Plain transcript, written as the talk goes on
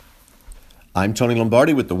I'm Tony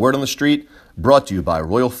Lombardi with the Word on the Street, brought to you by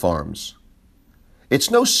Royal Farms.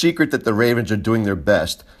 It's no secret that the Ravens are doing their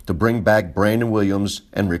best to bring back Brandon Williams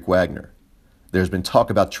and Rick Wagner. There's been talk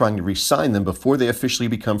about trying to re-sign them before they officially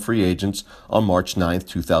become free agents on March 9,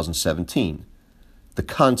 2017. The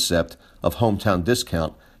concept of hometown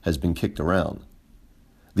discount has been kicked around.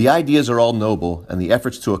 The ideas are all noble, and the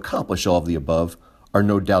efforts to accomplish all of the above are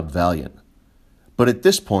no doubt valiant. But at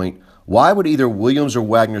this point, why would either Williams or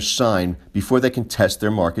Wagner sign before they can test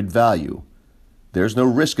their market value? There's no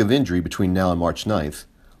risk of injury between now and March 9th.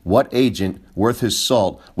 What agent worth his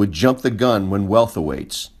salt would jump the gun when wealth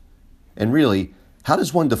awaits? And really, how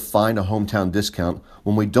does one define a hometown discount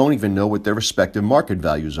when we don't even know what their respective market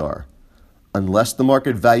values are? Unless the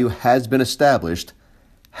market value has been established,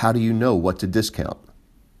 how do you know what to discount?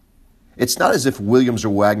 It's not as if Williams or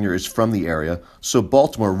Wagner is from the area, so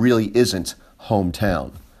Baltimore really isn't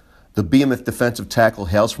hometown. The behemoth defensive tackle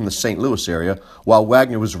hails from the St. Louis area, while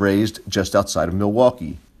Wagner was raised just outside of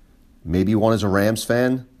Milwaukee. Maybe one is a Rams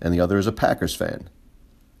fan and the other is a Packers fan.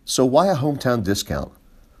 So why a hometown discount?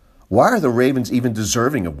 Why are the Ravens even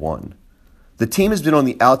deserving of one? The team has been on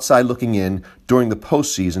the outside looking in during the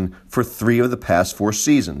postseason for 3 of the past 4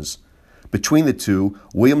 seasons. Between the two,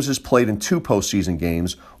 Williams has played in 2 postseason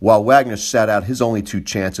games, while Wagner sat out his only 2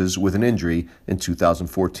 chances with an injury in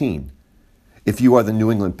 2014. If you are the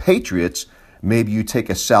New England Patriots, maybe you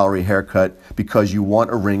take a salary haircut because you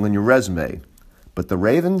want a ring on your resume. But the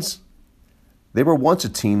Ravens? They were once a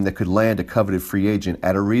team that could land a coveted free agent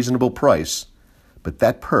at a reasonable price, but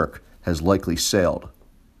that perk has likely sailed.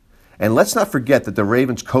 And let's not forget that the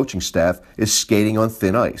Ravens coaching staff is skating on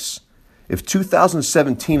thin ice. If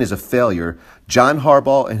 2017 is a failure, John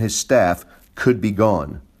Harbaugh and his staff could be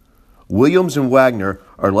gone. Williams and Wagner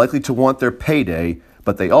are likely to want their payday,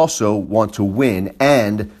 but they also want to win,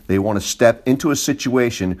 and they want to step into a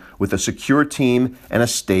situation with a secure team and a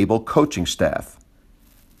stable coaching staff.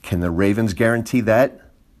 Can the Ravens guarantee that?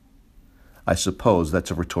 I suppose that's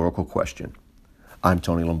a rhetorical question. I'm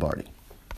Tony Lombardi.